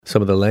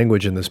Some of the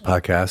language in this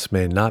podcast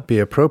may not be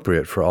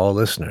appropriate for all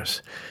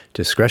listeners.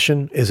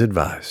 Discretion is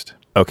advised.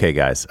 Okay,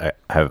 guys, I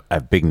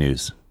have big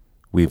news.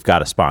 We've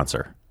got a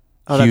sponsor.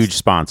 Huge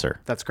sponsor.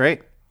 That's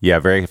great. Yeah,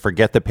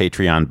 forget the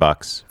Patreon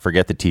bucks.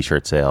 Forget the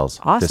T-shirt sales.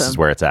 Awesome. This is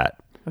where it's at.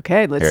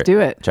 Okay, let's do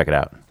it. Check it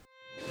out.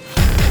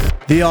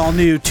 The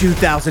all-new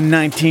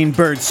 2019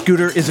 Bird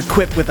scooter is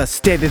equipped with a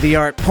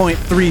state-of-the-art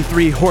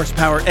 0.33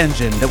 horsepower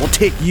engine that will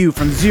take you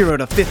from 0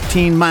 to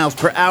 15 miles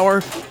per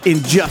hour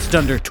in just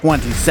under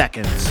 20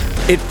 seconds.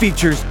 It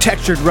features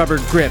textured rubber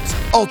grips,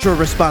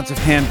 ultra-responsive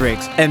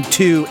handbrakes, and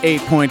two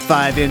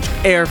 8.5-inch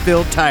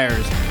air-filled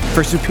tires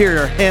for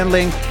superior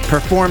handling,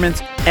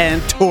 performance,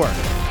 and torque,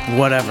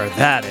 whatever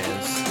that is.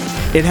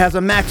 It has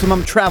a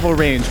maximum travel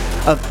range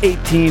of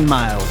 18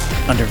 miles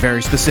under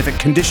very specific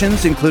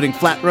conditions, including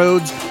flat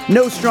roads,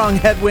 no strong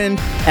headwind,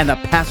 and a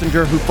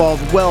passenger who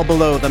falls well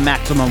below the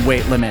maximum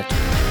weight limit.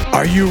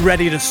 Are you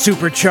ready to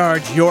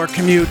supercharge your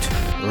commute?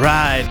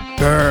 Ride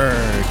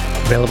Bird.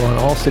 Available on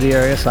all city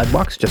area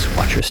sidewalks. Just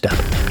watch your step.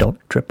 Don't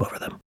trip over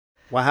them.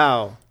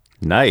 Wow.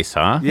 Nice,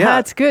 huh? Yeah.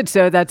 That's good.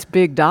 So that's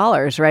big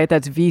dollars, right?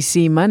 That's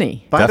VC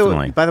money.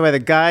 Definitely. By the way, the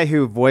guy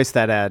who voiced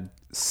that ad,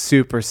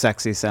 super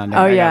sexy sounding.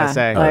 Oh, I yeah. gotta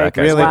say. Like,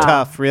 really wow.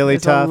 tough. Really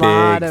There's a tough.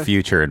 lot Big of-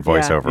 future and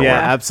voiceover Yeah,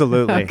 work.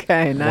 absolutely.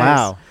 Okay, nice.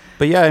 Wow.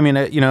 But yeah, I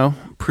mean,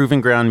 Proving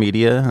Ground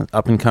Media,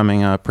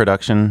 up-and-coming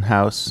production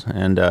house.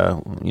 And,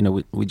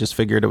 we just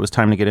figured it was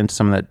time to get into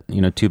some of that,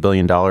 $2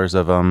 billion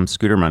of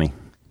scooter money.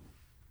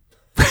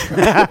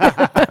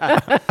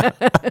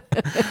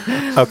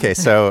 Okay,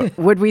 so...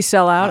 Would we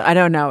sell out? I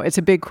don't know. It's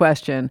a big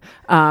question.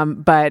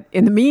 But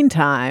in the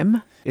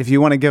meantime... If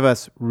you want to give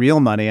us real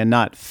money and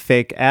not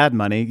fake ad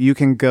money, you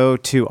can go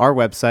to our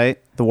website,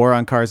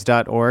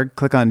 thewaroncars.org,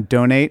 click on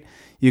donate.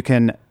 You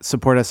can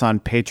support us on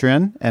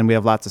Patreon, and we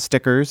have lots of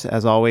stickers,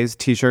 as always,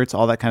 T-shirts,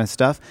 all that kind of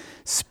stuff.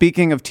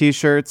 Speaking of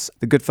T-shirts,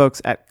 the good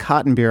folks at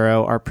Cotton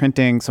Bureau are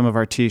printing some of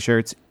our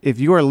T-shirts. If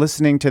you are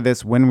listening to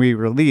this when we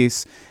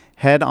release,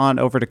 head on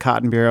over to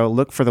Cotton Bureau,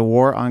 look for the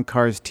War on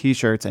Cars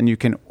T-shirts, and you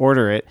can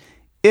order it.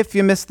 If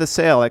you miss the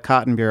sale at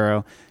Cotton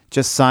Bureau,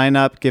 just sign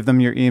up, give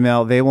them your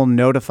email. They will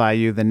notify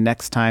you the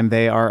next time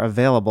they are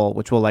available,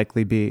 which will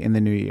likely be in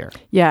the new year.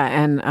 Yeah,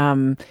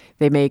 and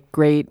they make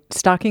great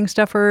stocking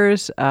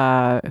stuffers.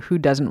 Who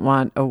doesn't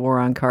want a War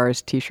on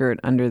Cars T-shirt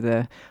under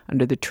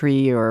the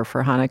tree or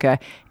for Hanukkah?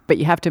 But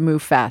you have to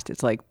move fast.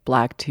 It's like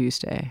Black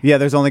Tuesday. Yeah,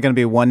 there's only going to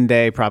be one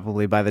day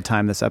probably by the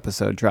time this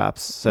episode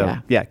drops. So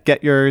yeah,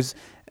 get yours.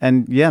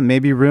 And yeah,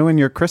 maybe ruin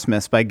your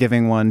Christmas by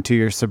giving one to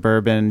your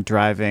suburban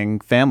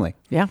driving family.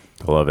 Yeah.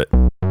 I love it.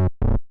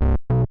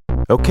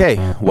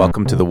 Okay,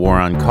 welcome to the War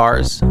on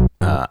Cars.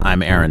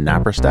 I'm Aaron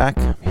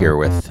Napperstack, here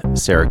with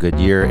Sarah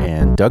Goodyear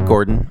and Doug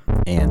Gordon.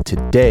 And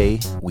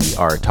today we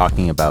are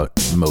talking about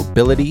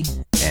mobility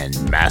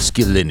and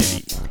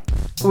masculinity.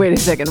 Wait a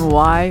second.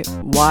 Why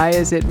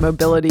is it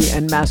mobility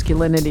and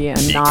masculinity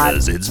and not...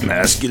 Because it's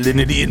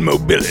masculinity and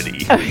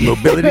mobility.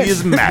 Mobility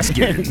is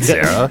masculine,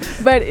 Sarah.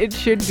 But it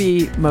should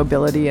be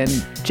mobility and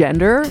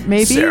gender,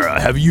 maybe? Sarah,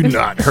 have you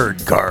not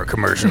heard car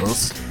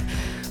commercials?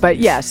 But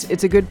yes,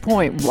 it's a good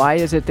point. Why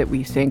is it that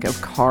we think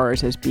of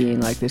cars as being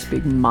like this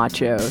big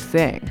macho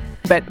thing?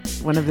 But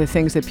one of the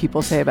things that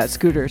people say about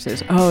scooters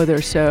is,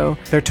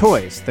 They're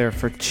toys. They're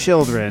for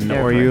children.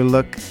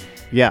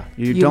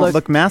 You don't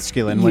look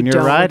masculine when you're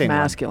don't riding look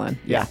one. masculine.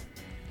 Yeah.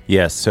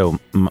 Yeah, so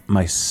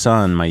my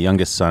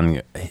youngest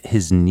son,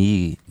 his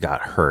knee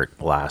got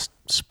hurt last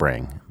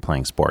spring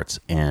playing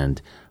sports.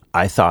 And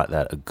I thought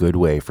that a good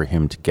way for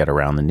him to get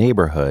around the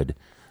neighborhood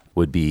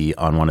would be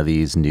on one of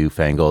these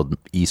newfangled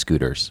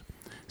e-scooters.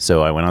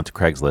 So I went out to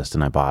Craigslist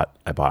and I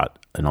bought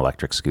an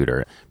electric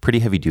scooter, pretty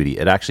heavy duty.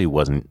 It actually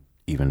wasn't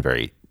even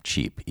very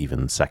cheap,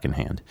 even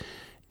secondhand.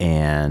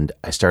 And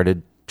I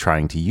started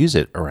trying to use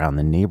it around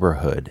the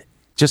neighborhood,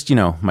 just,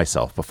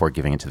 myself before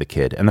giving it to the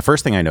kid. And the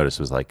first thing I noticed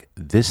was like,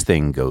 this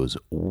thing goes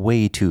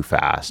way too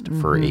fast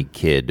for a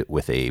kid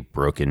with a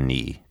broken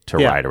knee to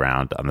ride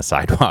around on the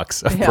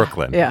sidewalks of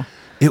Brooklyn. Yeah.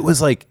 It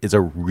was like,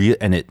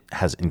 and it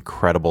has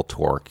incredible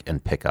torque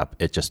and pickup.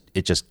 It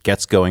just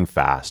gets going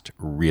fast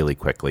really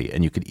quickly.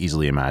 And you could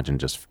easily imagine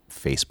just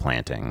face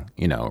planting,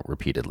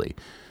 repeatedly.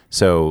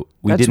 So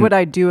That's what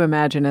I do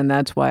imagine. And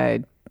that's why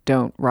I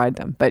don't ride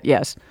them. But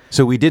yes.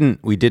 So we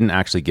didn't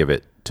actually give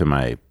it to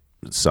my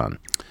son.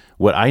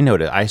 What I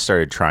noticed, I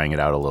started trying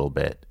it out a little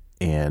bit.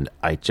 And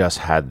I just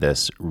had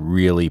this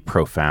really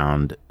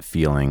profound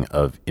feeling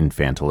of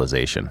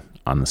infantilization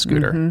on the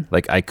scooter.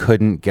 Like I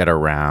couldn't get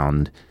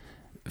around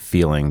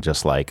feeling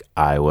just like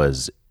I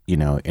was,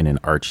 in an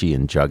Archie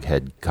and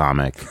Jughead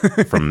comic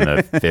from the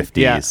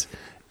 50s.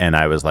 And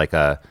I was like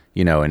an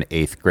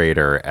 8th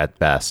grader at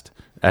best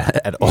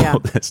at all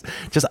this.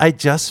 I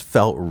just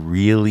felt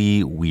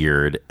really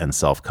weird and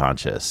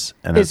self-conscious.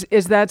 And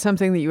is that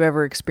something that you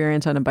ever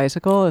experience on a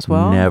bicycle as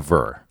well?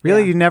 Never.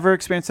 Really? You never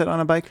experienced it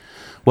on a bike?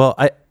 Well,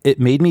 it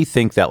made me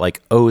think that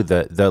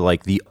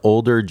the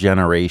older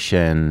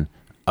generation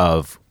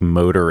of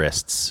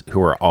motorists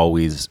who are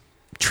always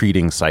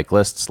treating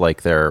cyclists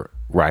like they're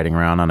riding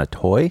around on a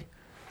toy,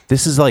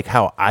 this is like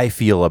how I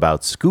feel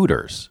about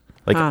scooters.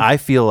 Like, I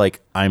feel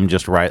like I'm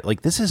just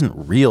like, this isn't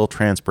real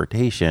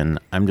transportation.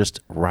 I'm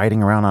just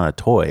riding around on a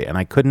toy. And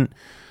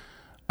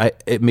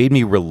it made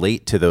me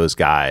relate to those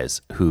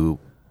guys who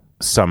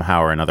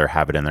somehow or another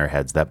have it in their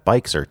heads that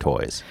bikes are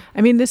toys.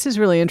 I mean, this is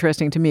really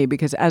interesting to me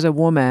because as a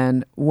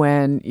woman,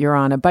 when you're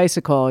on a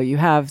bicycle,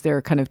 there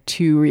are kind of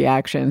two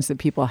reactions that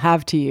people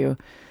have to you.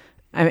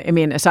 I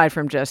mean, aside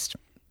from just,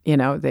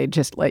 they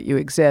just let you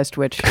exist,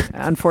 which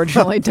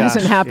unfortunately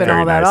doesn't happen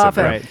all that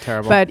often. Right,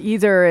 terrible. But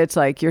either it's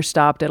like you're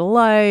stopped at a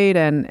light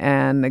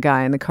and the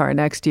guy in the car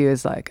next to you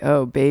is like,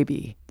 oh,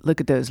 baby,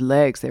 look at those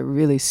legs. They're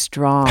really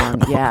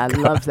strong. Yeah, I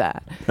love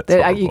that.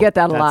 You get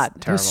that a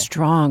lot. Those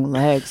strong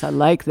legs. I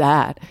like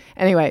that.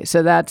 Anyway,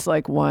 so that's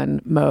like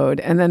one mode.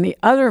 And then the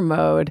other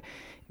mode,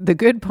 the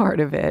good part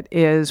of it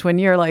is when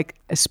you're like,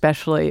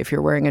 especially if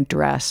you're wearing a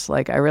dress,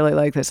 like I really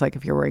like this, like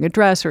if you're wearing a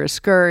dress or a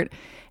skirt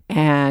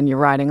and you're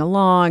riding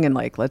along and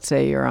like, let's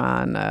say you're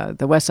on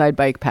the West Side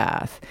Bike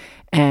Path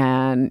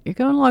and you're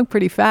going along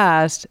pretty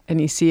fast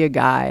and you see a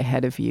guy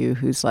ahead of you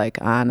who's like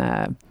on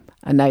a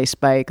nice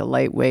bike, a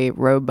lightweight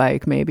road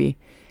bike maybe,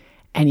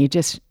 and you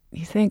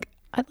think,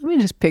 let me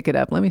just pick it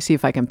up. Let me see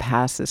if I can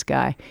pass this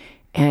guy.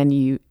 And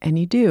you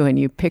do, and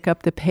you pick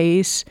up the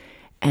pace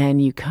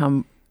and you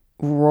come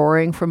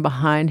roaring from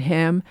behind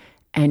him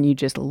and you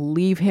just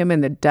leave him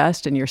in the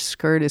dust and your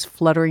skirt is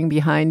fluttering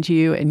behind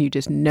you and you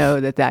just know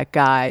that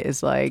guy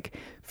is like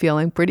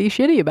feeling pretty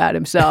shitty about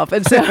himself.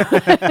 And so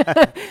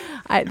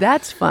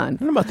that's fun.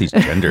 What about these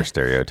gender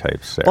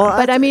stereotypes, Sarah? Well,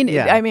 but I mean,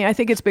 I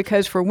think it's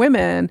because for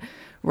women,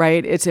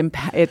 right, it's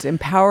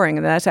empowering.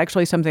 And that's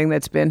actually something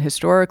that's been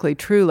historically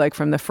true, like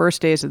from the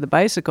first days of the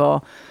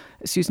bicycle.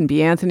 Susan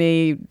B.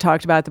 Anthony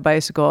talked about the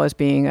bicycle as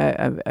being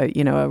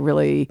a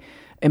really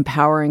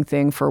empowering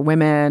thing for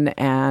women,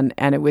 and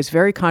it was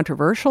very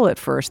controversial at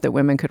first that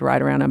women could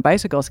ride around on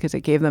bicycles because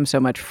it gave them so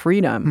much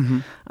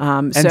freedom.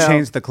 And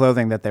changed the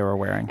clothing that they were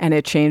wearing. And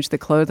it changed the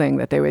clothing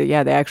that they were.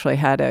 Yeah, they actually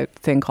had a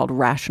thing called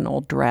rational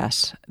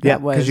dress.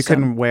 Because you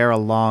couldn't wear a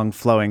long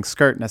flowing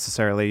skirt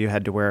necessarily. You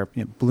had to wear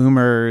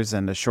bloomers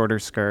and a shorter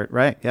skirt,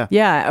 right? Yeah.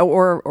 Yeah,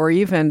 or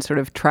even sort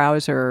of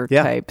trouser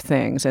type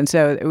things. And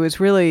so it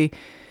was really.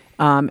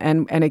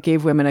 And it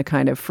gave women a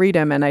kind of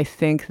freedom. And I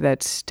think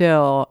that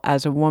still,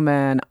 as a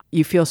woman,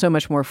 you feel so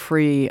much more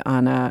free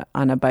on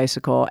a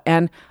bicycle.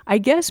 And I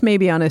guess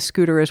maybe on a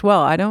scooter as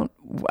well. I don't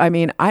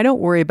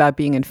worry about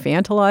being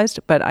infantilized,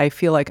 but I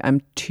feel like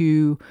I'm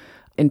too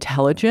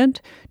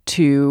intelligent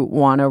to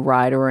want to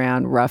ride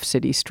around rough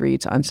city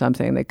streets on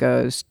something that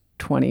goes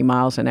 20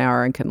 miles an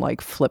hour and can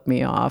like flip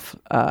me off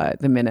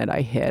the minute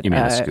I hit. You mean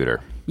a scooter?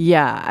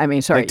 Yeah, I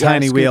mean, sorry. Like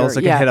tiny wheels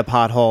that can hit a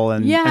pothole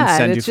and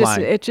send you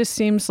flying. It just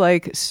seems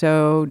like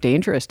so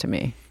dangerous to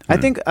me. I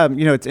think,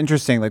 it's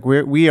interesting. Like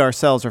we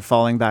ourselves are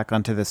falling back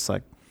onto this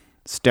like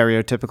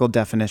stereotypical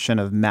definition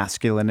of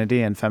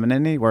masculinity and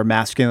femininity, where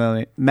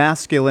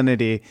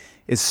masculinity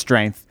is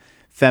strength,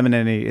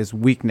 femininity is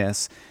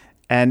weakness.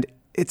 And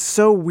it's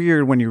so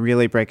weird when you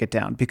really break it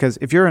down, because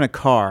if you're in a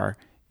car,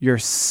 you're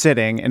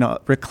sitting in a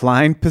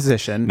reclined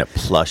position. In a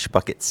plush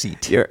bucket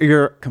seat.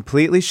 You're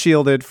completely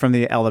shielded from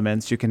the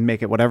elements. You can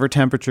make it whatever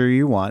temperature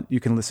you want. You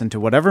can listen to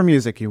whatever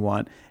music you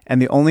want. And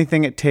the only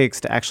thing it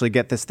takes to actually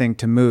get this thing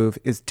to move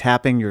is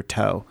tapping your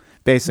toe,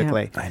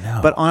 basically. Yeah, I know.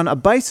 But on a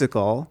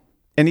bicycle,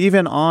 and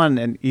even on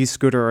an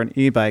e-scooter or an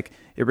e-bike,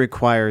 it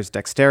requires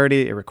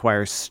dexterity. It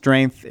requires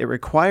strength. It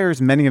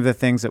requires many of the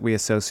things that we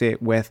associate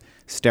with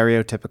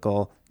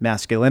stereotypical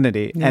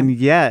masculinity. Yeah. And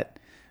yet,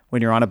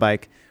 when you're on a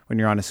bike, when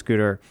you're on a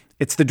scooter,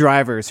 it's the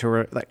drivers who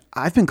are like,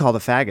 I've been called a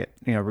faggot,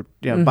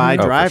 by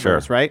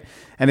drivers, sure. right?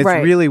 And it's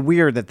really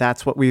weird that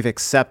that's what we've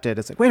accepted.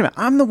 It's like, wait a minute,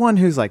 I'm the one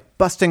who's like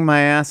busting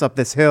my ass up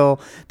this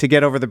hill to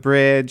get over the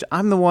bridge.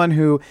 I'm the one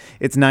who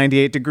it's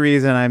 98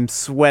 degrees and I'm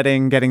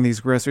sweating getting these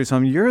groceries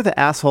home. You're the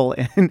asshole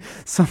in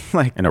some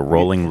like in a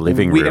rolling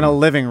living room. In a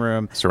living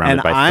room,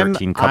 surrounded by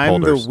 13 cup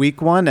holders. I'm the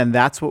weak one, and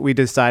that's what we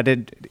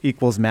decided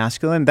equals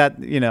masculine. That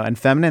and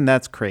feminine.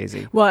 That's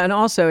crazy. Well, and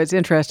also it's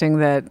interesting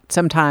that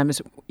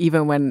sometimes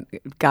even when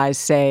guys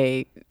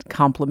say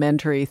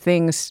complimentary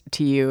things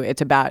to you,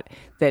 it's about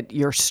that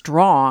you're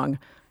strong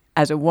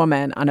as a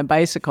woman on a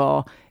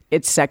bicycle.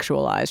 It's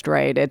sexualized,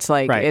 right? It's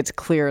like, It's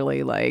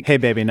clearly like, hey,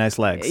 baby, nice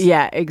legs.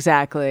 Yeah,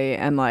 exactly.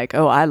 And like,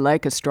 oh, I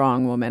like a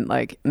strong woman.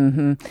 Like,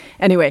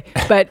 Anyway,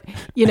 but,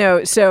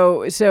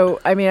 so,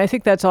 I mean, I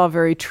think that's all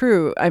very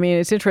true. I mean,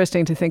 it's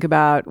interesting to think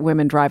about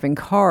women driving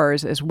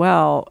cars as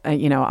well.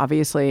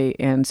 Obviously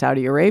in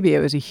Saudi Arabia,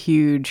 it was a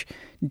huge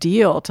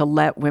deal to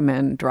let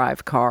women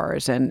drive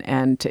cars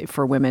and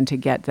for women to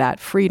get that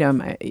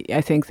freedom.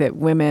 I think that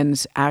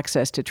women's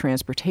access to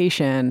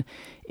transportation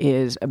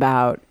is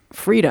about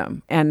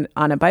freedom. And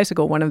on a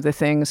bicycle, one of the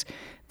things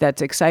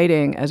that's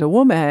exciting as a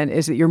woman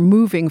is that you're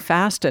moving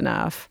fast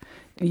enough.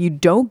 You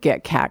don't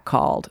get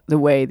catcalled the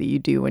way that you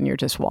do when you're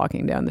just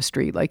walking down the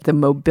street. Like the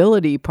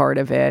mobility part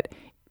of it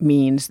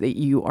means that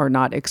you are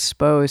not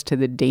exposed to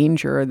the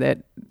danger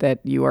that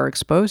you are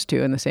exposed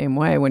to in the same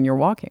way when you're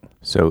walking.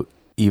 So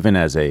even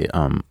as a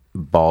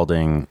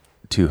balding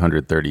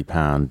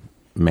 230-pound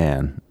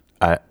man,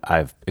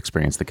 I've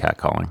experienced the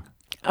catcalling.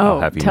 Oh,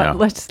 I'll have you know.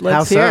 let's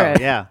How hear so?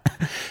 it. Yeah.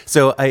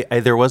 So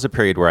there was a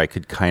period where I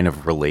could kind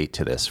of relate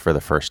to this for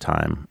the first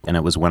time, and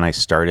it was when I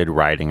started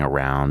riding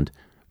around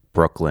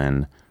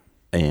Brooklyn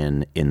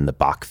in the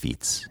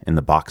Bachfiets, in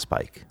the box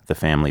bike, the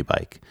family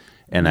bike.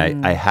 And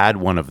I had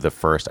one of the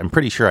first, I'm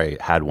pretty sure I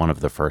had one of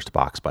the first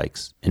box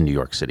bikes in New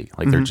York City.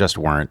 Like there just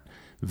weren't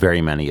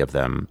very many of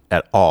them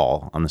at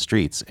all on the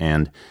streets.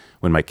 And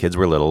when my kids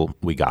were little,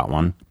 we got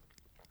one.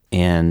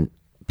 And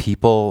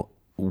people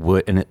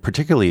would, and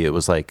particularly it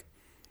was like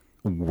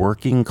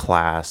working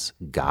class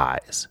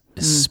guys,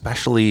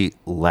 especially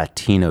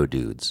Latino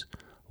dudes,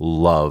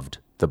 loved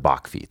the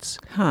Bachfiets.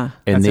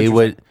 And they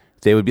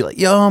would be like,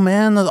 "Yo,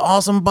 man, that's an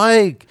awesome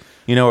bike."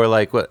 You know, or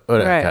like what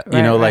Right,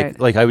 you know, right.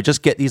 like I would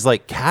just get these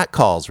like cat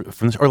calls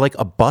from this, or like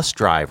a bus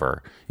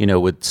driver, you know,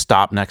 would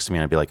stop next to me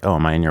and I'd be like, "Oh,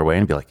 am I in your way?"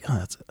 And be like, "Oh,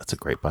 that's a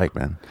great bike,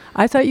 man."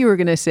 I thought you were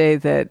going to say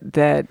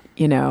that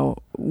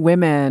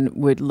women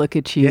would look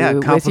at you. Yeah,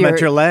 with compliment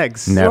your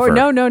legs. Never. Or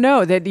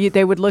no. That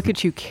they would look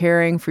at you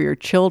caring for your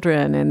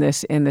children in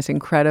this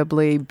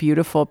incredibly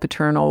beautiful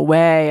paternal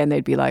way, and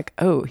they'd be like,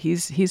 "Oh,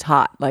 he's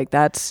hot." Like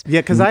that's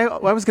Yeah, because I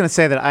was going to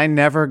say that I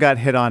never got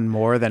hit on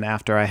more than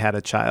after I had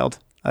a child.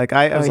 Like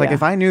I was like, yeah.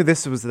 if I knew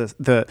this was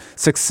the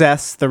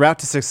success, the route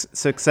to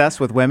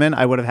success with women,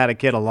 I would have had a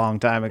kid a long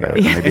time ago.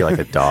 Maybe like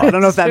a dog. I don't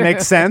know if that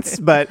makes sense,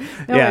 but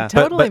No, yeah, it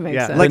totally but- makes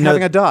yeah, sense. like But no-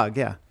 having a dog.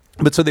 Yeah.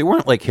 But so they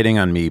weren't like hitting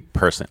on me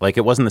personally. Like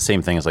it wasn't the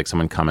same thing as like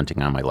someone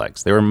commenting on my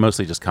legs. They were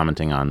mostly just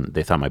commenting on,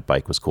 they thought my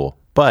bike was cool.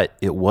 But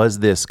it was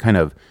this kind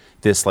of,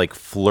 this like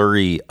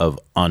flurry of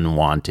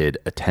unwanted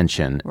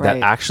attention Right.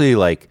 that actually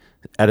like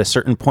at a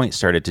certain point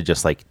started to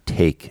just like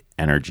take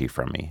energy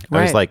from me. I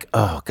was Right. like,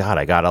 oh God,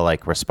 I gotta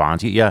like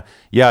respond to you.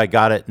 Yeah, I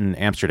got it in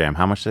Amsterdam.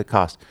 How much did it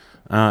cost?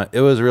 It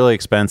was really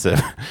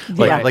expensive.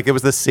 Yeah. like it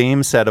was the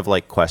same set of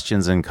like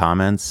questions and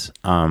comments.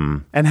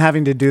 And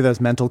having to do those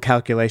mental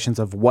calculations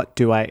of what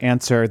do I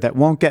answer that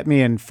won't get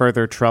me in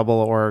further trouble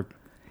or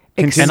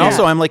continue. And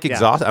also, I'm like Yeah.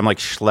 exhausted. I'm like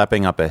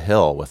schlepping up a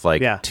hill with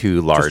like Yeah. two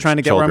Just large trying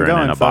to get where I'm children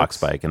going, and a box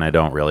folks. bike, and I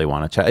don't really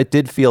want to chat. It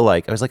did feel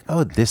like I was like,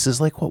 oh, this is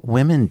like what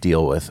women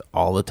deal with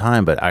all the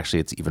time, but actually,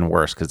 it's even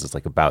worse because it's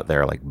like about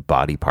their like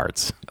body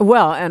parts.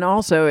 Well, and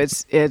also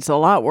it's a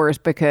lot worse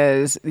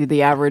because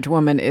the average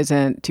woman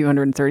isn't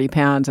 230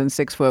 pounds and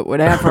 6 foot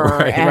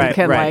whatever, and right,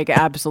 can right. like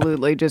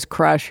absolutely just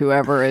crush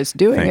whoever is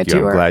doing Thank it you. to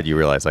I'm her. glad you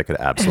realized I could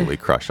absolutely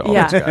crush all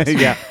Yeah. those guys.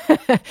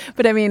 yeah.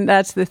 But I mean,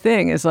 that's the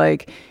thing is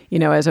like,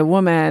 as a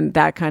woman,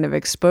 that kind of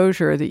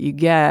exposure that you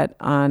get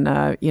on,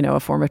 a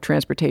form of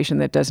transportation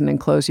that doesn't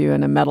enclose you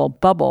in a metal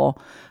bubble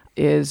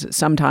is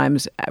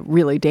sometimes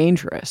really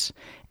dangerous.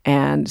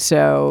 And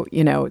so,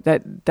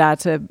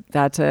 that's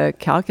a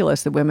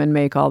calculus that women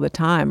make all the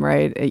time,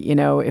 right?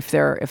 If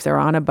they're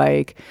on a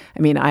bike, I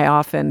mean, I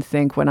often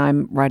think when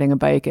I'm riding a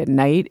bike at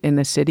night in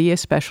the city,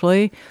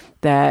 especially,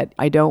 that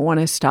I don't want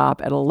to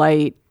stop at a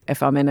light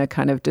if I'm in a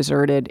kind of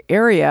deserted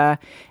area.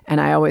 And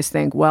I always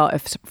think, well,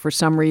 if for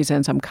some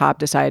reason some cop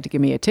decided to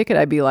give me a ticket,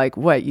 I'd be like,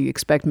 what, you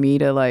expect me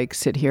to like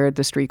sit here at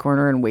the street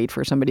corner and wait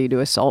for somebody to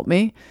assault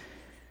me?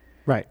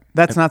 Right.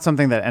 That's not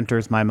something that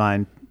enters my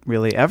mind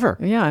really ever.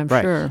 Yeah, I'm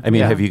Right. sure. I mean,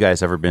 Yeah. have you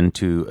guys ever been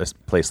to a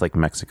place like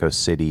Mexico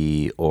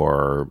City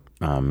or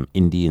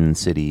Indian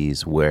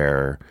cities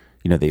where,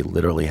 they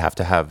literally have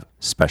to have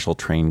special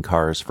train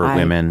cars for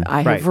women?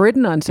 I Right. have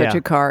ridden on such Yeah.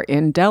 a car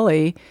in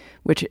Delhi,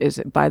 which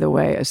is, by the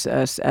way, as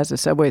a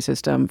subway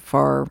system,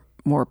 far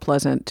more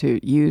pleasant to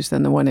use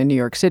than the one in New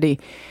York City.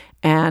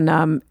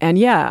 And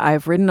yeah,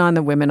 I've ridden on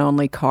the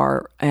women-only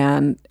car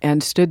and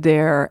stood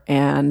there,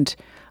 and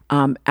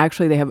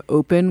actually they have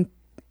open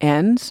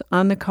ends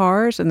on the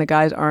cars, and the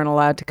guys aren't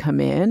allowed to come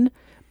in,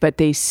 but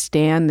they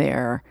stand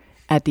there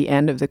at the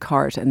end of the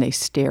cars and they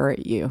stare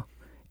at you.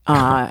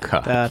 God.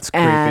 That's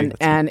creepy.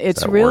 And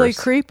it's that really worse?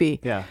 creepy.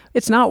 Yeah.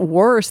 It's not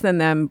worse than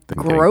them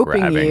Getting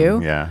groping grabbing,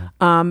 you. Yeah.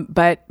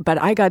 But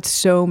I got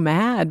so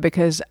mad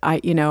because I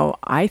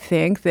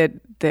think that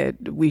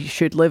we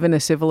should live in a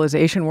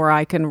civilization where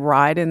I can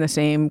ride in the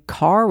same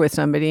car with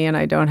somebody and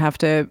I don't have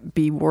to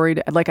be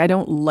worried. Like, I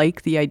don't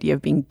like the idea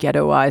of being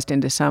ghettoized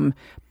into some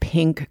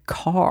pink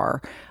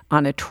car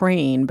on a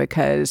train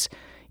because,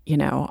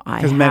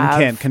 Because men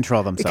can't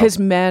control themselves. Because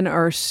men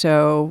are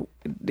so,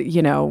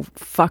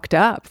 fucked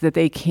up that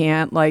they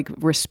can't like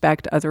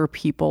respect other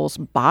people's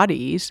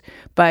bodies.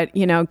 But,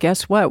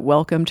 guess what?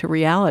 Welcome to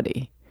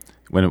reality.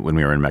 When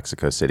we were in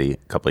Mexico City a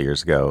couple of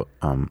years ago,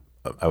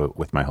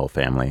 with my whole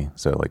family,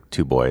 so like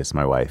 2 boys,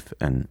 my wife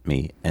and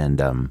me,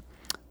 and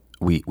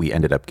we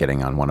ended up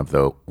getting on one of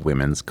the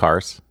women's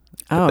cars.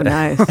 Oh,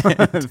 nice.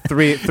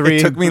 three. It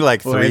took me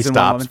like 3 boys and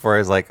one stops woman. before I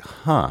was like,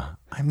 huh,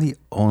 I'm the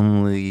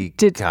only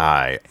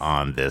guy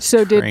on this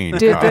So train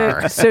did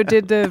car.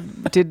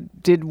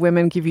 did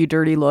women give you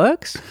dirty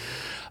looks?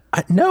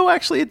 No,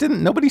 actually, it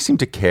didn't. Nobody seemed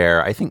to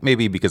care. I think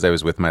maybe because I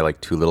was with my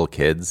like 2 little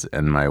kids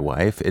and my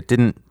wife, it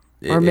didn't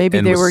Or maybe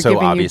and they was were so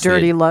giving you obviously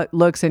dirty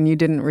looks and you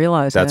didn't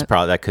realize That's it.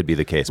 probably that could be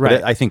the case. Right.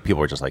 But I think people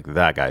were just like,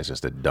 that guy's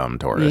just a dumb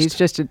tourist. He's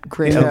just a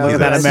gringo. Look at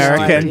that That's no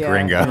American. idea.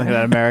 Gringo. Look at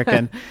that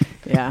American.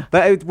 Yeah.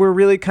 But we're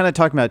really kind of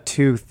talking about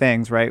two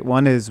things, right?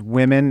 One is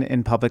women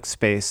in public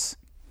space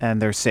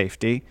and their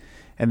safety.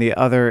 And the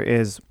other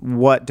is,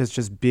 what does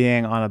just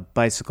being on a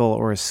bicycle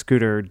or a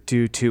scooter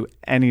do to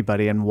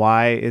anybody? And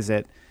why is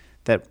it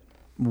that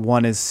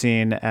one is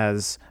seen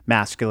as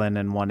masculine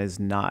and one is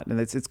not? And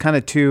it's kind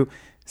of two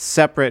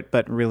separate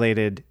but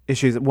related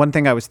issues. One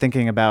thing I was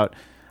thinking about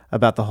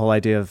the whole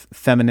idea of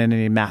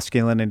femininity,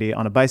 masculinity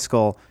on a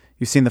bicycle,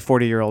 you've seen the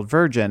 40-Year-Old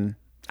Virgin.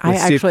 I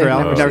actually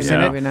have You've never seen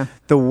seen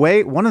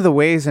it. One of the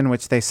ways in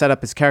which they set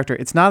up his character,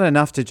 it's not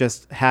enough to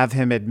just have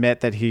him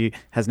admit that he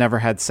has never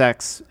had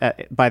sex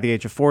by the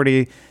age of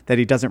 40, that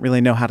he doesn't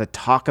really know how to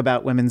talk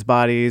about women's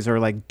bodies or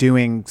like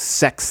doing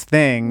sex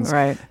things.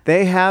 Right.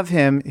 They have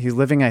him, he's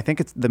living, I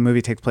think the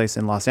movie takes place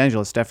in Los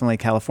Angeles, definitely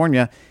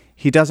California.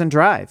 He doesn't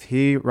drive.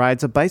 He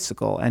rides a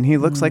bicycle, and he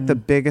looks like the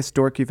biggest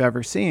dork you've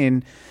ever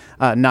seen.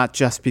 Not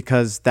just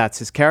because that's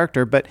his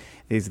character, but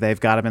they've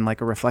got him in like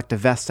a reflective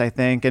vest, I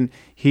think, and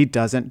he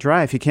doesn't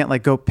drive. He can't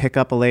like go pick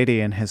up a lady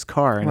in his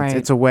car, and Right.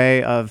 it's a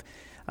way of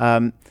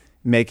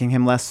making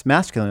him less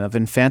masculine, of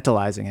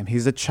infantilizing him.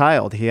 He's a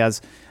child. He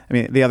has, I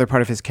mean, the other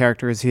part of his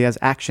character is he has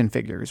action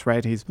figures,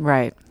 right?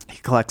 Right. He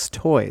collects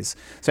toys.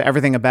 So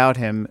everything about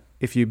him,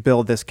 if you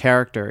build this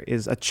character,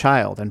 is a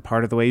child. And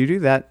part of the way you do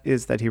that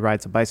is that he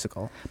rides a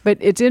bicycle. But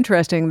it's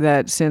interesting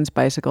that since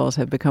bicycles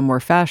have become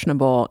more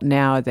fashionable,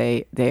 now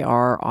they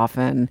are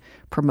often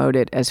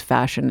promoted as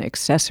fashion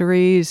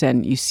accessories,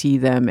 and you see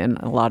them in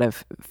a lot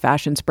of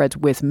fashion spreads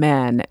with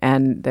men,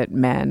 and that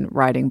men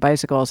riding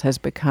bicycles has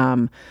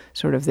become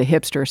sort of the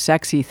hipster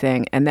sexy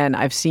thing. And then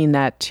I've seen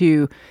that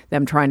too,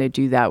 them trying to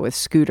do that with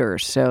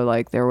scooters. So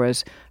like there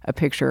was a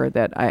picture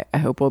that I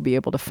hope we'll be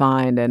able to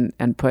find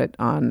and put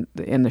on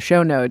in the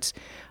show notes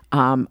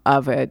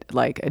of it,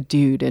 like a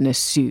dude in a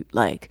suit,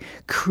 like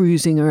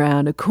cruising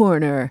around a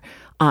corner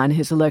on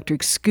his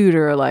electric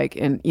scooter, like,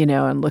 and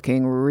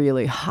looking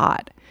really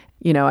hot.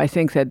 I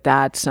think that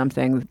that's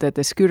something that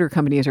the scooter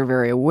companies are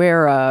very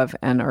aware of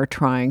and are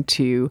trying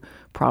to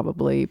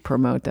probably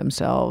promote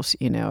themselves,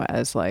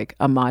 as like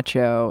a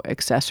macho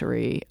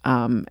accessory.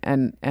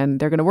 And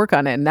they're going to work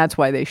on it. And that's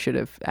why they should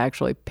have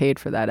actually paid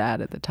for that ad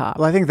at the top.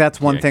 Well, I think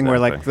that's one thing where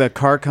like exactly. the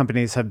car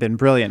companies have been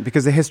brilliant,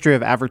 because the history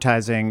of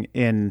advertising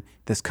in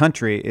this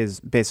country is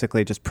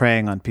basically just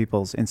preying on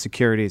people's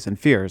insecurities and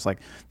fears. Like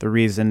the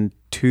reason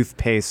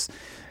toothpaste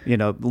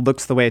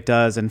looks the way it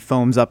does and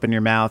foams up in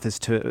your mouth is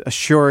to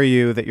assure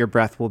you that your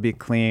breath will be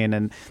clean.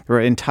 And there were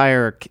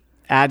entire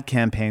ad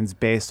campaigns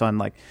based on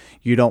like,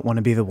 you don't want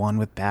to be the one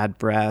with bad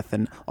breath,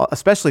 and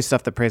especially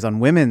stuff that preys on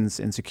women's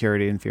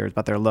insecurity and fears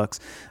about their looks.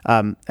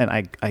 And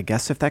I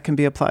guess if that can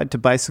be applied to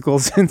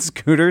bicycles and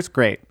scooters,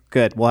 great,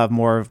 good. We'll have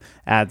more of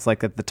ads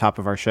like at the top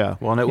of our show.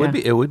 Well, and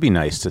it would be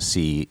nice to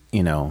see,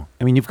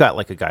 you've got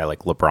like a guy like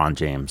LeBron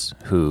James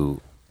who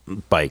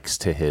bikes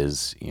to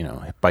his,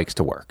 bikes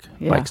to work,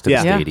 bikes to the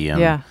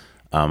stadium,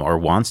 or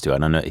wants to. I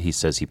don't know. He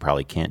says he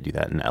probably can't do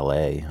that in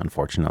LA,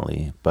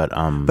 unfortunately. But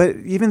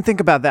even think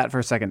about that for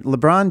a second.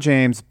 LeBron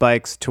James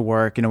bikes to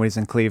work, when he's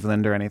in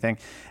Cleveland or anything,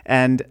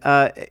 and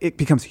it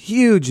becomes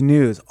huge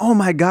news. Oh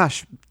my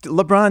gosh,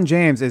 LeBron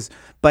James is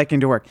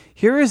biking to work.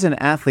 Here is an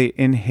athlete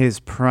in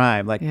his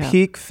prime, like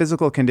peak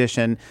physical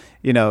condition.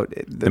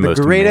 The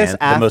greatest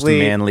athlete, the most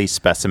manly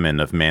specimen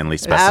of manly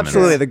specimens.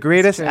 Absolutely, the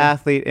greatest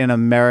athlete in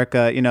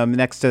America.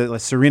 Next to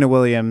like Serena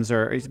Williams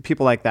or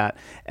people like that.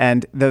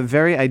 And the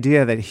very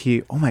idea that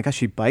he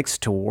bikes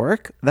to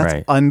work. That's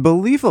right.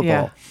 Unbelievable.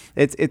 Yeah.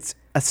 It's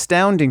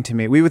astounding to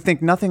me. We would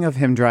think nothing of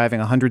him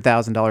driving a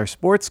 $100,000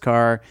 sports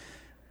car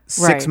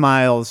 6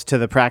 miles to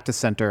the practice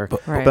center,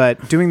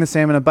 but doing the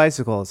same on a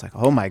bicycle is like,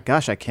 oh my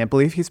gosh, I can't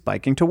believe he's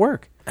biking to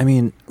work. I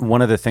mean,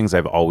 one of the things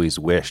I've always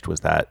wished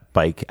was that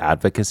bike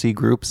advocacy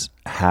groups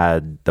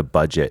had the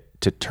budget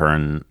to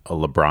turn a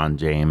LeBron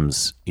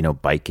James,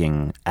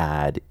 biking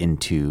ad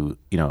into,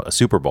 a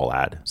Super Bowl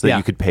ad, so that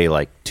you could pay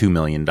like $2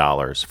 million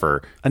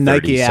for a 30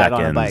 Nike ad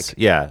seconds, on a bike.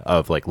 Yeah,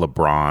 of like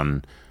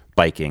LeBron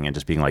biking and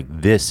just being like,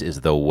 this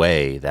is the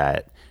way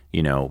that,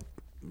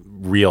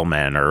 real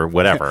men or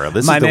whatever.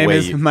 This my is the name way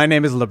is my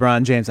name is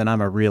LeBron James, and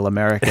I'm a real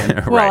American.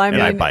 right, Well, and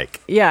I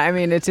bike. Yeah,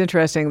 it's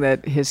interesting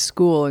that his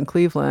school in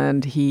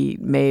Cleveland, he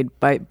made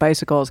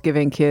bicycles,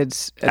 giving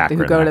kids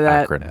who go to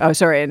that. Akron. Oh,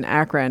 sorry, in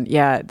Akron.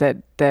 Yeah,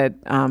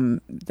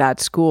 that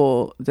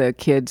school, the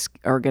kids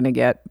are going to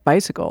get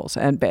bicycles,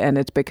 and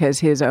it's because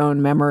his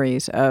own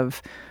memories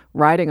of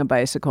riding a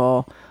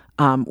bicycle.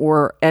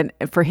 And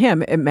for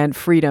him, it meant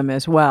freedom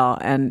as well,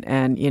 and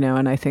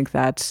I think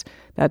that's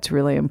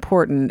really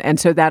important. And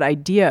so that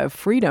idea of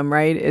freedom,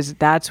 right,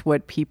 that's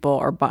what people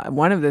are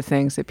one of the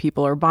things that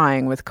people are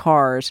buying with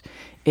cars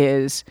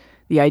is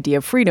the idea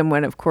of freedom.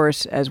 When, of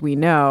course, as we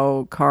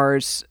know,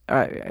 cars,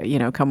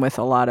 come with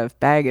a lot of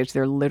baggage.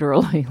 They're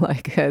literally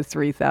like a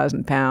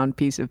 3,000-pound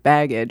piece of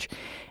baggage.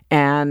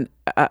 And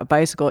a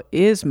bicycle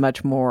is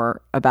much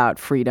more about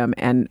freedom.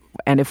 And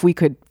if we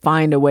could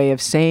find a way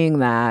of saying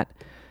that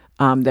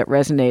that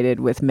resonated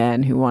with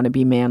men who want to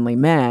be manly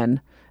men,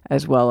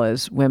 as well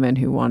as women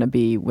who want to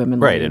be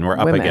womenly right, and we're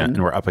up women.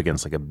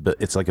 against like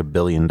it's like $1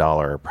 billion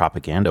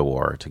propaganda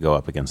war to go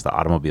up against the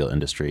automobile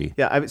industry.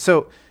 Yeah.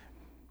 So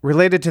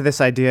related to this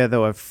idea,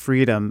 though, of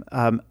freedom,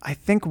 I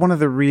think one of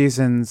the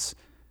reasons,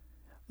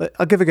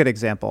 I'll give a good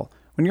example.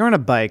 When you're on a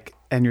bike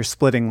and you're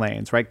splitting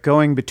lanes, right,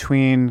 going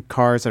between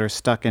cars that are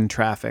stuck in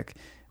traffic,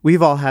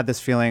 we've all had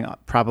this feeling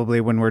probably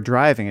when we're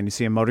driving and you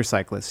see a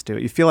motorcyclist do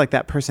it. You feel like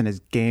that person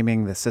is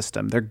gaming the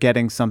system. They're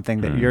getting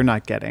something that you're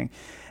not getting.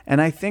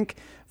 And I think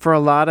for a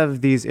lot of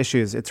these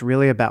issues, it's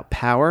really about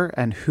power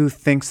and who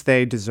thinks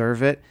they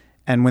deserve it.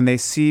 And when they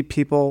see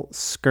people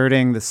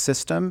skirting the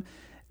system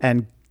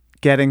and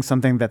getting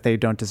something that they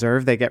don't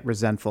deserve, they get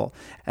resentful.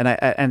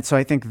 And so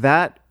I think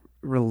that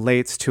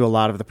relates to a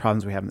lot of the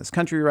problems we have in this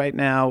country right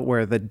now,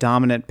 where the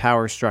dominant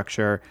power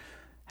structure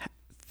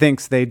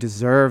thinks they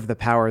deserve the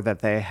power that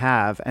they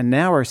have, and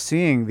now are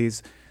seeing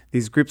these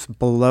groups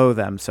below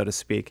them, so to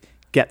speak,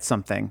 get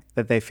something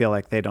that they feel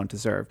like they don't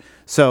deserve.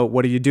 So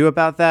what do you do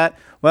about that?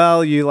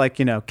 Well, you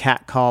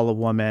catcall a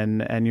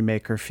woman and you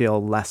make her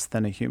feel less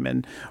than a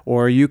human,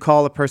 or you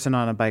call a person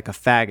on a bike a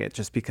faggot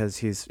just because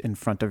he's in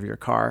front of your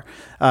car.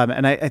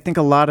 And I think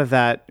a lot of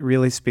that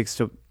really speaks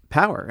to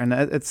power, and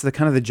it's the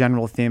kind of the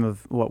general theme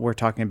of what we're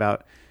talking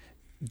about,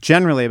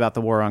 generally about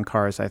the war on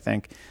cars, I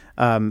think,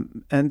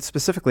 and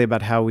specifically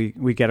about how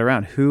we get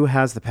around. Who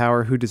has the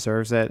power, who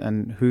deserves it,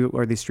 and who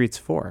are these streets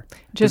for?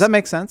 Does that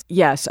make sense?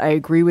 Yes, I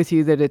agree with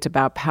you that it's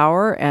about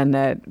power, and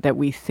that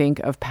we think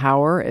of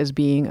power as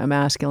being a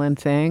masculine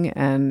thing.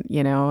 And,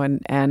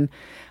 and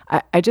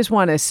I just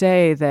want to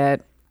say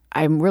that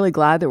I'm really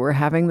glad that we're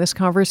having this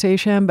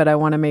conversation, but I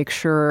want to make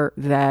sure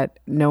that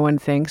no one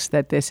thinks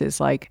that this is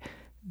like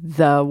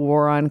the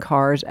War on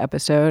Cars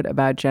episode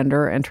about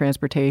gender and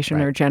transportation,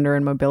 right, or gender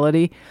and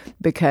mobility,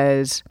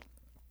 because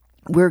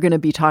we're going to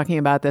be talking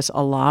about this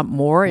a lot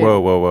more.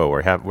 Whoa.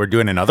 We're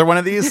doing another one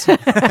of these?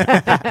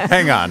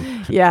 Hang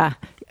on. Yeah,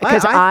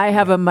 because I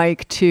have a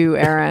mic too,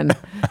 Aaron.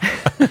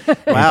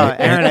 Wow,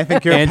 Aaron, I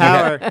think your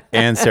power.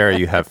 And Sarah,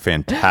 you have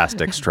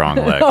fantastic, strong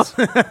legs.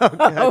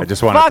 I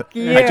just want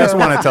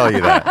to tell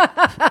you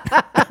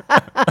that.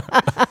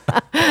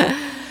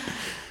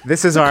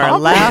 This is our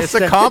last. It's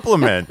a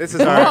compliment. This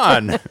is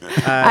on.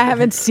 I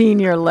haven't seen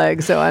your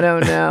legs, so I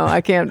don't know. I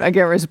can't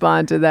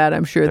respond to that.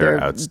 I'm sure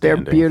they're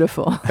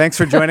beautiful. Thanks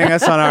for joining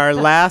us on our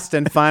last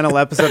and final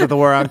episode of The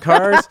War on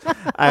Cars.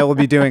 I will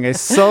be doing a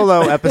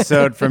solo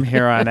episode from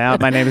here on out.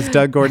 My name is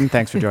Doug Gordon.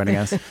 Thanks for joining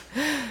us.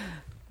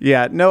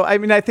 Yeah, no, I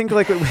mean, I think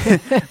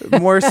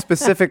more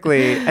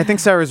specifically, I think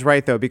Sarah's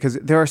right, though, because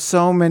there are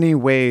so many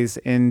ways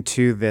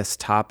into this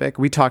topic.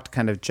 We talked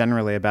kind of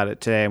generally about it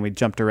today, and we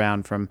jumped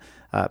around from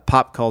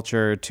pop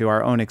culture to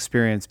our own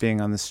experience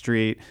being on the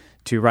street,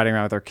 to riding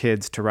around with our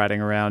kids, to riding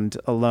around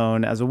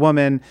alone as a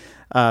woman.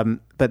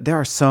 But there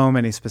are so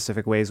many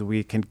specific ways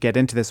we can get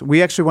into this.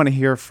 We actually want to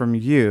hear from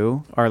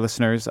you, our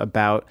listeners,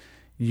 about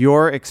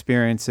your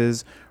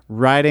experiences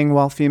riding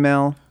while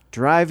female,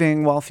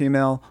 driving while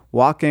female,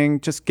 walking,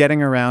 just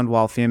getting around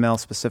while female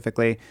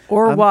specifically.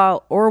 Or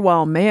while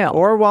male.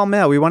 Or while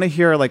male. We want to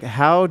hear,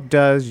 how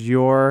does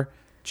your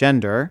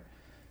gender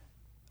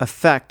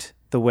affect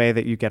the way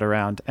that you get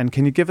around? And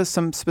can you give us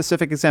some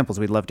specific examples?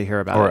 We'd love to hear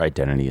about it. Or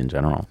identity in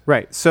general.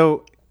 Right.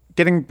 So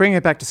bringing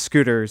it back to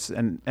scooters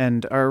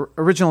and our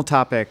original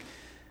topic,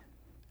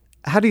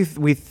 how do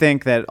we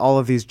think that all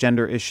of these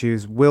gender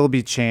issues will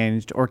be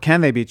changed, or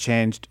can they be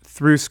changed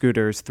through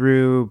scooters,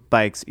 through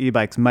bikes,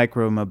 e-bikes,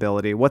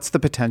 micro-mobility? What's the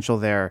potential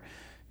there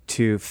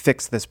to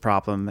fix this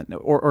problem,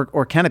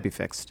 or can it be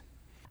fixed?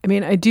 I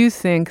mean, I do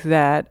think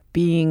that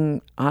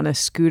being on a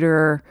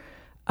scooter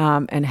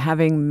and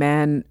having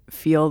men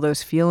feel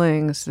those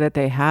feelings that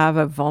they have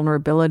of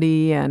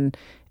vulnerability and,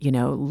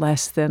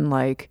 less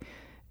than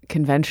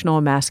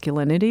conventional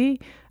masculinity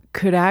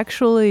could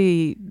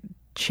actually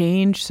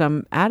change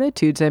some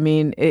attitudes. I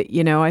mean,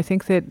 I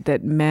think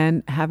that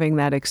men having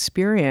that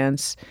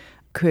experience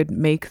could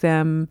make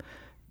them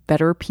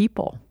better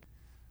people.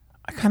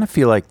 I kind of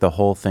feel like the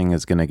whole thing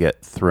is going to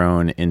get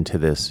thrown into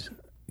this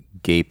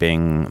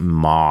gaping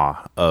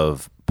maw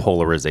of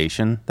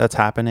polarization that's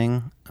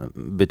happening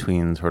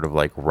between sort of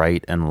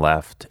right and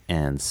left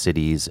and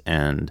cities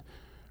and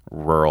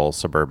rural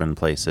suburban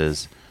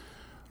places,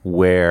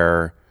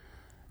 where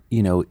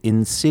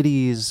in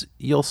cities,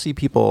 you'll see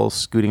people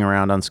scooting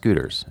around on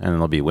scooters, and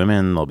there'll be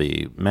women, there'll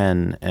be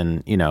men,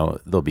 and,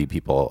 there'll be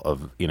people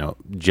of,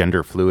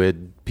 gender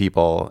fluid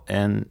people.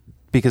 And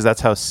because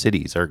that's how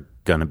cities are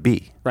going to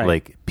be.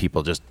 Right.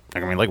 People just,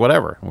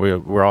 whatever.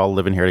 We're all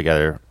living here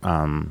together.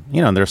 And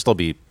there'll still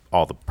be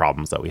all the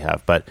problems that we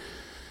have. But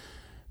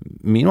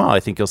meanwhile,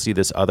 I think you'll see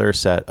this other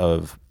set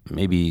of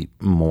maybe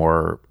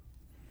more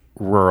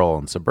rural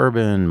and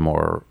suburban,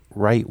 more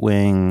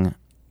right-wing,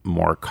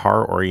 more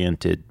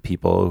car-oriented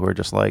people who are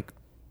just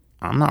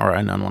I'm not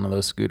riding on one of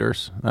those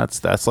scooters.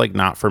 That's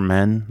not for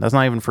men. That's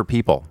not even for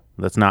people.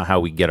 That's not how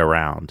we get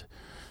around.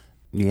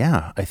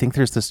 Yeah, I think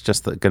there's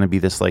going to be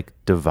this like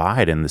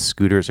divide, and the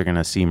scooters are going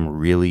to seem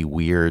really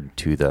weird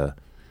to the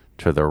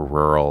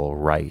rural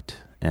right,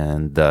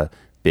 and the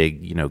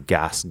big,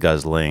 gas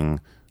guzzling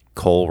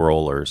coal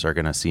rollers are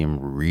going to seem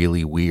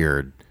really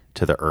weird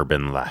to the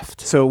urban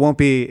left. So it won't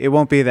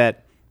be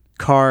that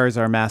cars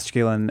are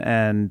masculine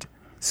and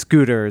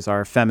scooters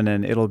are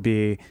feminine. It'll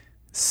be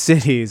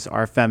cities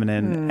are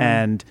feminine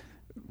and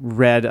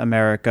red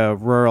America,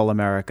 rural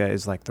America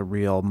is like the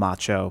real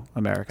macho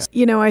America.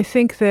 I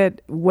think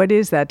that what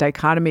is that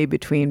dichotomy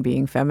between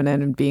being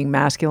feminine and being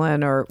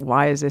masculine, or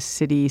why does a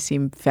city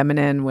seem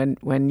feminine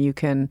when you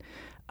can,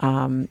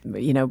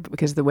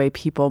 because the way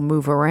people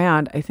move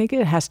around? I think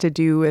it has to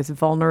do with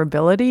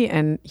vulnerability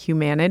and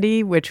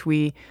humanity, which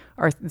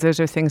those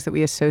are things that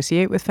we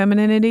associate with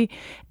femininity.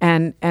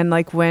 And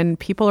like when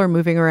people are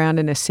moving around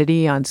in a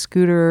city on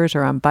scooters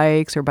or on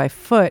bikes or by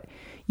foot,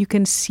 you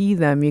can see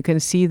them. You can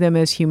see them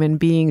as human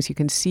beings. You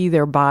can see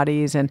their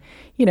bodies. And,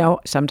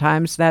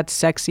 sometimes that's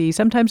sexy.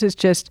 Sometimes it's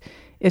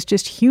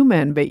just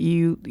human. But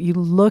you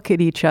look at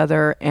each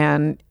other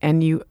and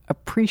you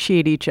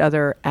appreciate each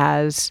other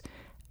as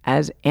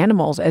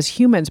animals, as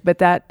humans. But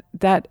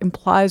that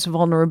implies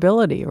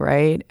vulnerability,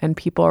 right? And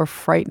people are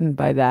frightened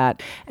by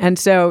that. And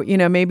so,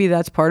 maybe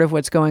that's part of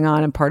what's going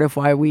on and part of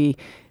why we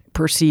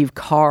perceive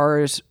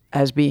cars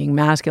as being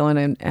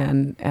masculine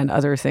and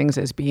other things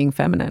as being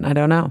feminine. I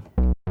don't know.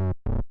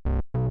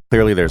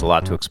 Clearly, there's a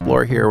lot to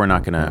explore here. We're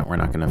not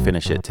gonna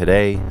finish it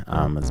today.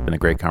 It's been a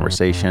great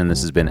conversation.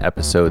 This has been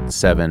episode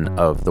 7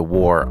 of The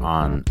War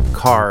on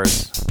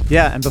Cars.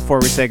 Yeah, and before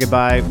we say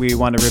goodbye, we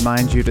want to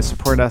remind you to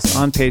support us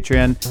on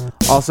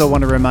Patreon. Also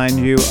want to remind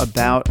you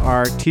about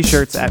our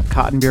t-shirts at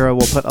Cotton Bureau.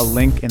 We'll put a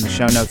link in the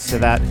show notes to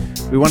that.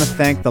 We want to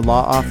thank the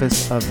law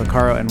office of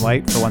Vaccaro and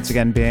White for once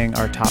again being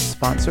our top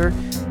sponsor.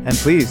 And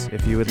please,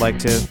 if you would like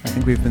to, I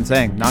think we've been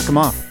saying, knock them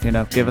off,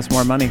 give us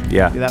more money.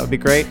 Yeah. That would be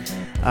great.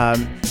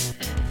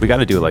 We got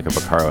to do like a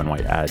Vaccaro and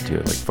White ad too.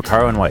 Like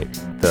Vaccaro and White,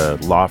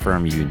 the law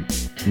firm you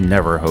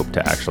never hope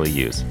to actually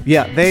use.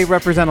 Yeah, they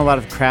represent a lot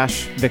of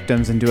crash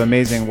victims and do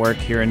amazing work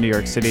here in New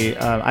York City.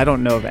 I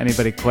don't know of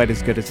anybody quite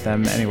as good as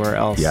them anywhere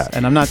else. Yeah.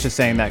 And I'm not just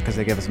saying that because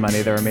they give us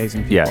money. They're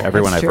amazing people. Yeah,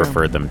 everyone I've true.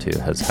 referred them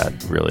to has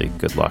had really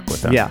good luck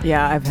with them. Yeah.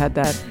 Yeah, I've had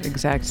that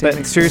exact same But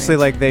experience. seriously,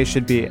 like they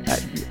should be,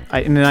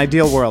 in an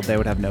ideal world, they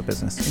would have no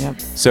business. Yep.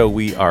 So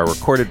we are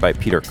recorded by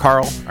Peter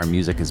Carl. Our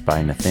music is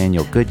by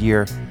Nathaniel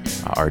Goodyear.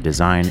 Our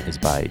design is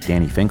by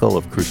Danny Finkel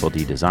of Crucial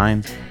D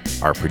Designs.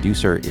 Our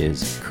producer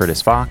is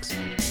Curtis Fox.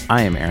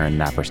 I am Aaron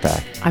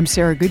Napperstack. I'm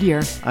Sarah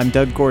Goodyear. I'm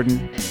Doug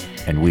Gordon.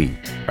 And we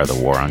are The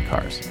War on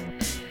Cars.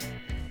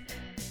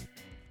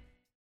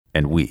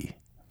 And we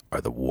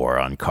are The War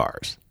on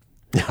Cars.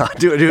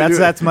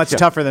 That's much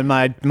tougher than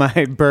my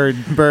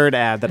bird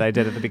ad that I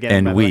did at the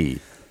beginning. And we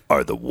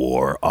are The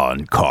War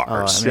on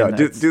Cars. I mean,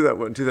 do that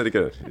one. Do that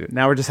again.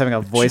 now we're just having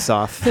a voice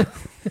off.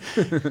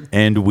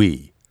 And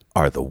we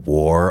are The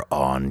War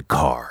on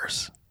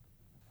Cars.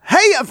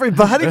 Hey,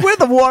 everybody, we're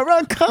the War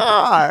on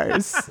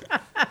Cars.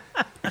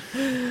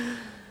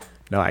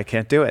 No, I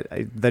can't do it.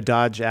 The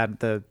Dodge ad,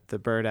 the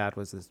bird ad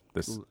was as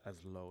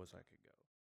low as I can.